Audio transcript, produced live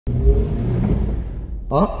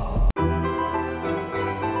어?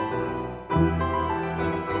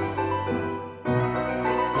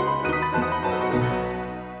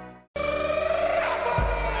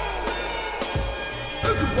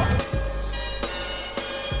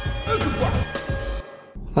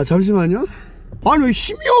 아 잠시만요. 아니 왜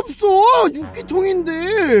힘이 없어?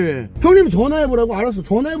 6기통인데. 형님 전화해보라고? 알았어,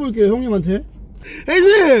 전화해볼게요 형님한테.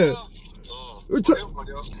 형님!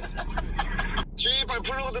 수입발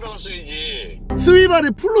풀로 들어갔어야지. 수입발에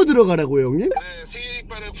풀로 들어가라고요 형님? 네,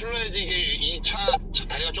 수입발에 풀러야지 이게 이 차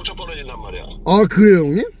다리가 쪽쪽 벌어진단 말이야. 아 그래요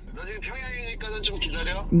형님? 너 지금 평양이니까는 좀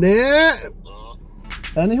기다려. 네.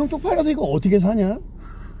 나는 형 쪽팔려서 이거 어떻게 사냐?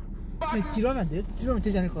 뒤로 하면 안 돼요? 뒤로 하면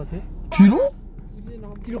되지 않을 것 같아요? 뒤로?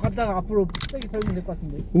 뒤로 갔다가 앞으로 세게 밟으면 될 것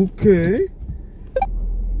같은데. 오케이.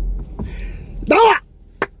 나와!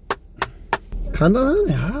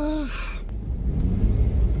 간단하네.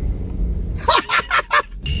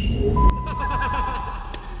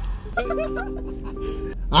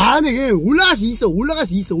 아니 이게 올라갈 수 있어. 올라갈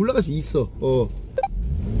수 있어. 올라갈 수 있어.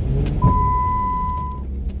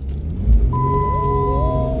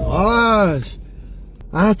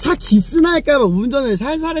 차 기스나 할까봐 운전을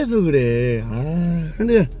살살해서 그래.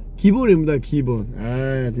 근데 기본입니다, 기본.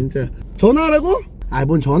 진짜 전화하라고?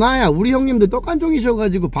 뭔 전화야. 우리 형님들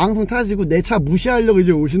떡간종이셔가지고 방송 타시고 내 차 무시하려고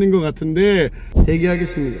이제 오시는 것 같은데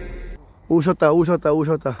대기하겠습니다. 오셨다. 뭐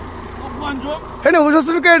안 줘? 형님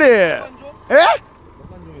오셨습니까 형님? 예?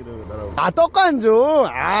 떡간종.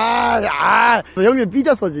 형님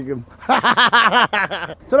삐졌어 지금.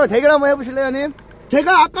 저랑 대결 한번 해보실래요 형님?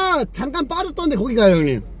 제가 아까 잠깐 빠졌던데 거기 가요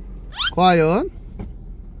형님. 과연?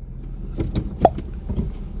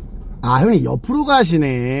 형님 옆으로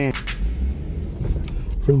가시네.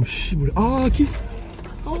 오씨 뭐래. 키스.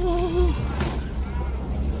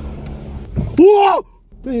 우와!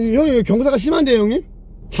 형님 경사가 심한데요 형님?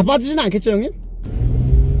 자빠지진 않겠죠 형님?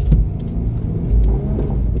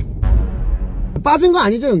 빠진 거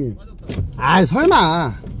아니죠 형님?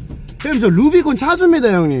 설마. 형님 저 루비콘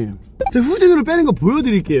차줍니다 형님. 제가 후진으로 빼는 거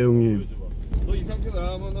보여드릴게요 형님. 너 이 상태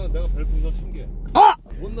나가면은 내가 별풍선 1000개.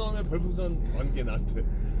 못 나오면 별풍선 1000개 나한테.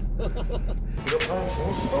 이렇게 하면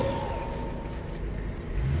죽을 수가 없어.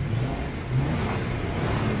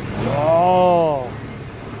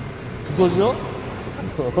 그거죠?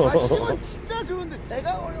 힘은 진짜 좋은데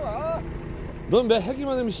배가 어려워. 넌 왜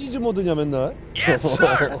핵이만 하면 시즈 모드냐 맨날? 뭐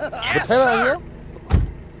테라 아니야?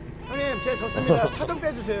 형님 제가 졌습니다. 차 좀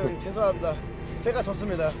빼주세요 형님. 죄송합니다. 제가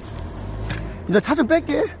졌습니다. 이제 차 좀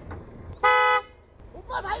뺄게.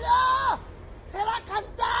 오빠 달려! 테라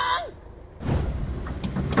간장!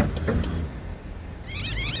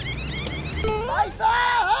 나이스!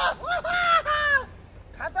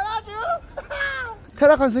 간단하죠?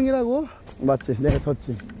 테라칸 승이라고? 맞지? 내가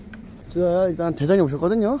졌지. 자 일단 대장이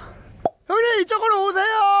오셨거든요. 형님 이쪽으로 오세요!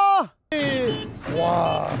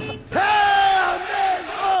 와.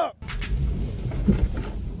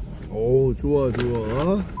 오 좋아.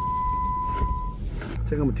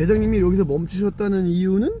 잠깐만 대장님이 여기서 멈추셨다는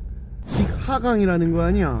이유는 직하강이라는 거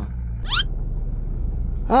아니야?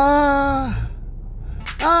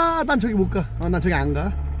 난 저기 못 가. 난 저기 안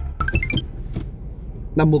가.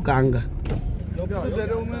 난 못 가, 안 가. 옆으로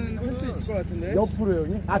내려오면 할 수 있을 것 같은데. 옆으로요,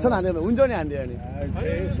 형님? 전 안 돼요. 운전이 안 돼요, 형님.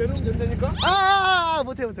 내려오면 된다니까?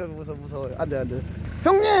 못해. 무서워. 안 돼.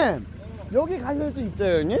 형님! 여기 가실 수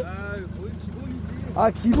있어요, 형님? 거의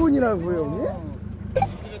기본이지. 기본이라고요, 형님?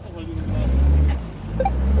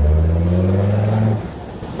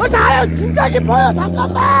 나요! 진짜 깊어요!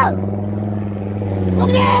 잠깐만!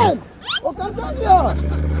 형님! 깜짝이야!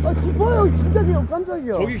 깊어요! 진짜 깊어요!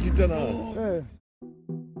 깜짝이야! 저기 깊잖아. 네.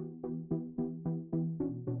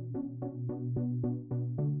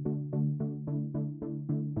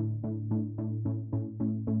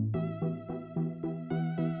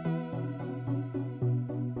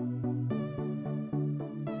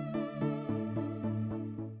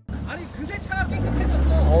 아니 그새 차가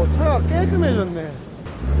깨끗해졌어. 차가 깨끗해졌네.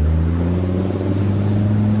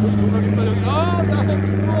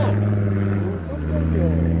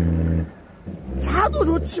 차도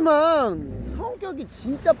좋지만 성격이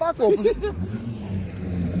진짜 빠꾸 없어.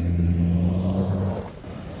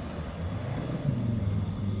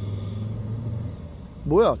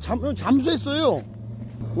 뭐야? 잠수했어요.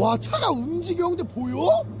 와 차가 움직여. 근데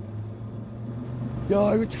보여?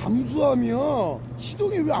 야 이거 잠수함이야.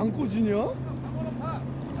 시동이 왜 안 꺼지냐?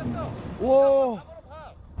 와.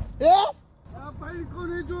 예? 야 빨리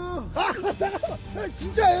꺼내줘.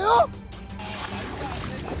 진짜예요?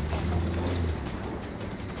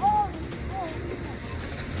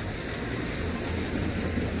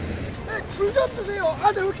 줄 좀 주세요.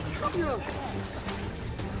 왜 이렇게 차갑냐?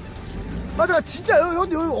 맞아, 진짜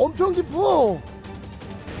여기 엄청 깊어.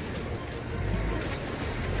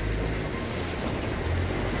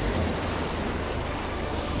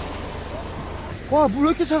 와, 물 왜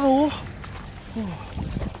이렇게 차가워? 야,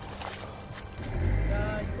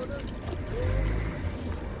 이거는.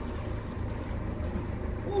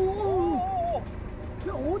 오.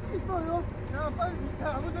 야, 어디 있어요? 야, 빨리 밑에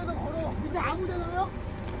아무 데나 걸어. 밑에 아무 데나요?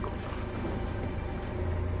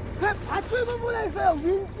 그 밧줄 부분에 있어요,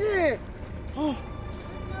 윈치.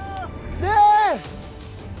 네.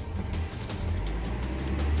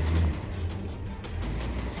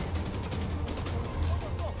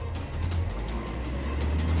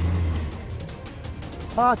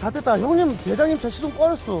 아, 잘됐다. 형님, 대장님 차 시동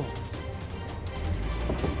꺼냈어.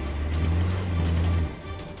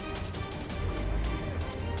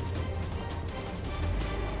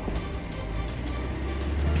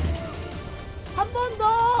 한 번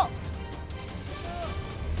더!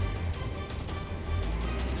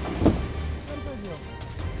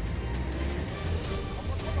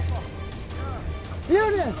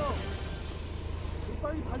 이현이!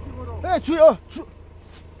 빨리 다시 걸어. 네,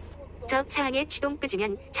 적 사항에 시동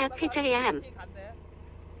끄지면 차 폐차해야 함.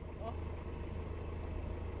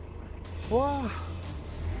 와.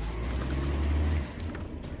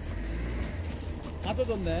 다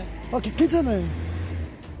젖었네. 아, 괜찮아요.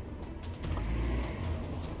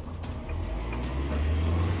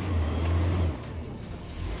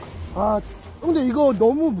 아, 근데 이거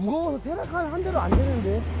너무 무거워서 테라칸 한 대로 안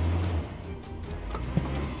되는데.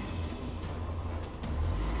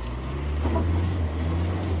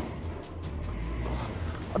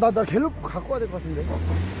 나 갤럽 갖고 와야 될 것 같은데.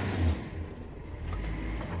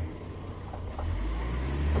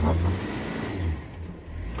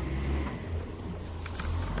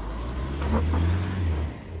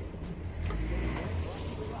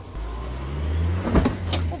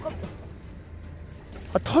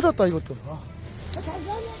 아, 터졌다, 이것도.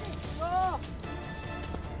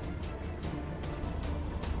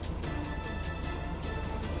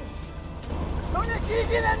 형님,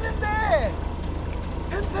 끼긴 했는데,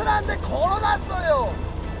 튼튼한데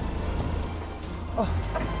걸어놨어요.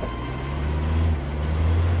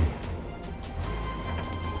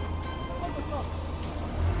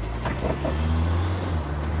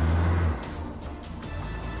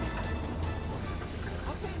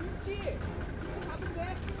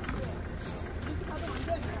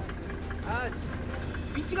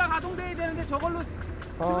 위치가 가동돼야 되는데 저걸로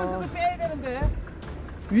스스로 빼야 되는데.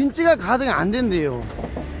 윈치가 가동이 안 된대요.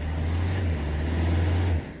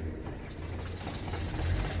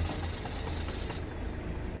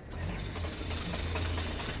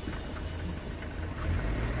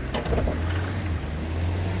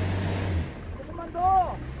 조금만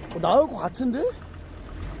더. 나올 것 같은데?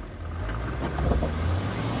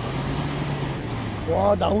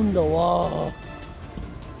 와, 나온다. 와.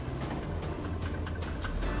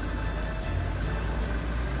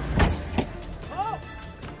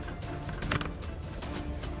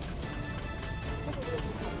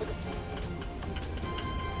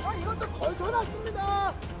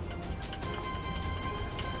 걸쳐놨습니다.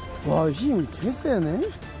 와, 힘이 개쎄네.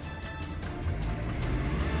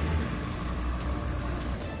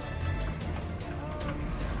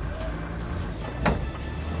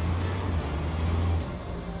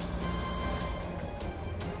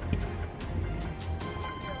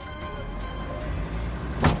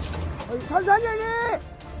 천천히 해.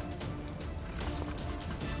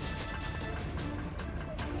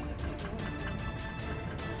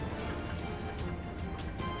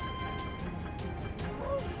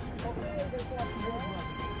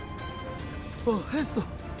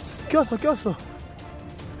 했어. 꼈어.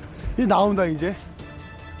 이제 나온다, 이제.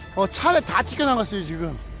 차를 다 찢겨 나갔어요,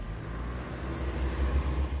 지금.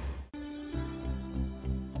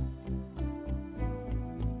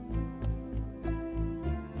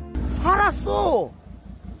 살았어!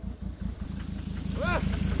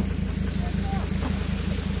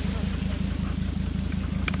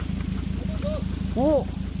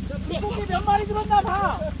 물고기 몇 마리 들었나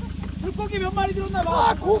봐. 물고기 몇 마리 들었나 봐.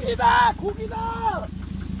 아, 고기다!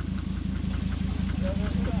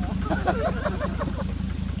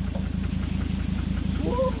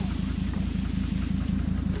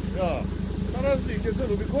 야, 따라할 수 있겠어,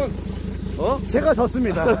 루비콘? 제가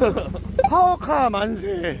졌습니다. 파워카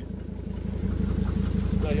만세.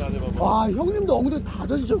 야, 이 안에 봐봐. 와, 형님도 엉덩이 다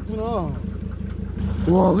젖으셨구나.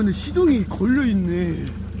 와, 근데 시동이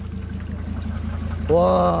걸려있네.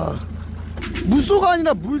 와, 물소가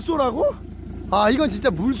아니라 물소라고? 아, 이건 진짜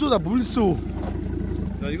물소다, 물소.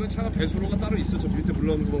 야, 이건 차가 배수로가 따로 있어. 저 밑에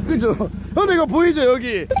물러오는 거 보면. 그죠? 형들 이거 보이죠,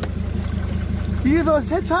 여기? 이래서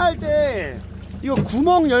세차할 때 이거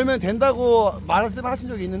구멍 열면 된다고 말씀하신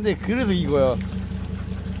적이 있는데 그래서 이거야.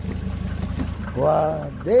 와,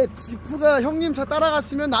 내 지프가 형님 차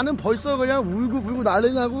따라갔으면 나는 벌써 그냥 울고 불고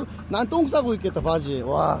난리 나고 난 똥 싸고 있겠다 바지.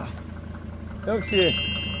 와, 역시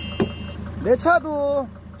내 차도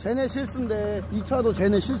쟤네 실수인데 이 차도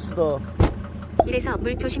쟤네 실수다. 이래서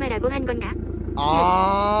물 조심하라고 한 건가?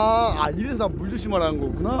 이래서 물 조심하라는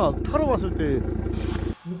거구나. 타러 갔을 때.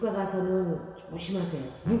 물가 가서는 조심하세요.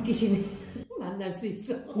 물귀신이 만날 수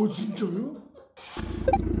있어. 진짜요?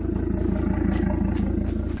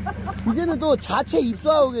 이제는 또 자체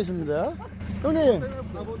입수하고 계십니다. 형님.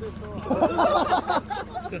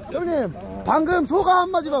 형님, 방금 소감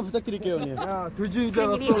한마디만 부탁드릴게요, 형님. 야,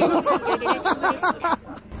 돼지인자가 님이 대동산 열대를 충분했습니다.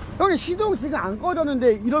 형님, 시동 지금 안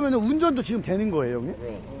꺼졌는데 이러면 운전도 지금 되는 거예요, 형님?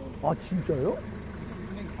 아, 진짜요?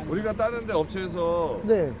 우리가 따는데 업체에서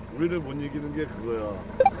네. 우리를 못 이기는 게 그거야.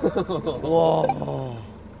 와.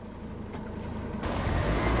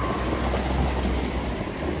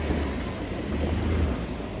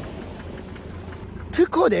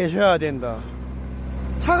 특허 내셔야 된다.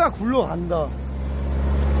 차가 굴러간다.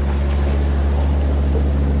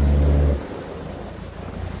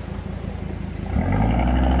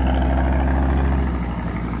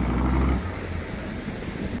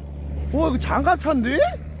 와, 이거 장갑차인데?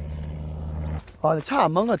 아, 차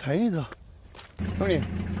안 망가 다행이다. 형님,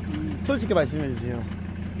 솔직히 말씀해주세요.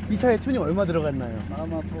 이 차에 튜닝 얼마 들어갔나요?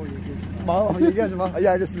 마음 아파 얘기하지 마. 마음 얘기하지 마. 예,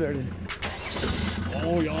 알겠습니다, 형님.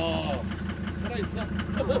 오, 야, 살아있어.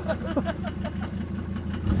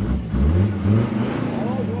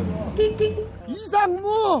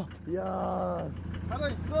 이상무! 이야,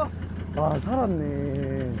 살아있어? 아,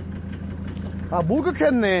 살았네. 아,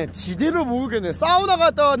 목욕했네. 지대로 목욕했네. 사우나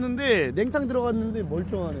갔다 왔는데 냉탕 들어갔는데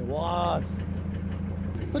멀쩡하네. 와,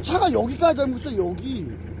 차가 여기까지 잠겼어. 여기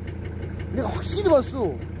내가 확실히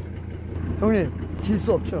봤어. 형님, 질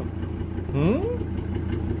수 없죠?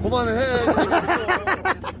 응? 그만해.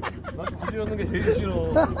 나도 부지런는 게 제일 싫어.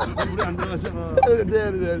 물에 안 들어가잖아.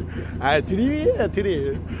 네. 아, 드림이에요,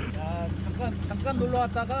 드림. 야, 잠깐 놀러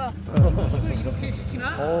왔다가 식을 이렇게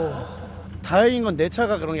시키나? 다행인 건 내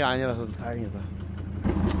차가 그런 게 아니라서 다행이다.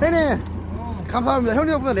 형님, 감사합니다.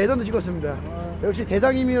 형님 덕분에 레전드 찍었습니다. 역시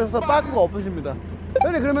대장님이어서 빠진 거 없으십니다.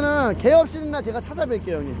 형님, 그러면은 개업시는 날 제가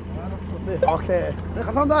찾아뵐게요, 형님. 네, 오케이. 네,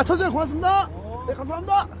 감사합니다. 첫째 고맙습니다. 네,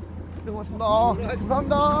 감사합니다. 네, 고맙습니다.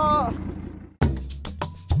 감사합니다.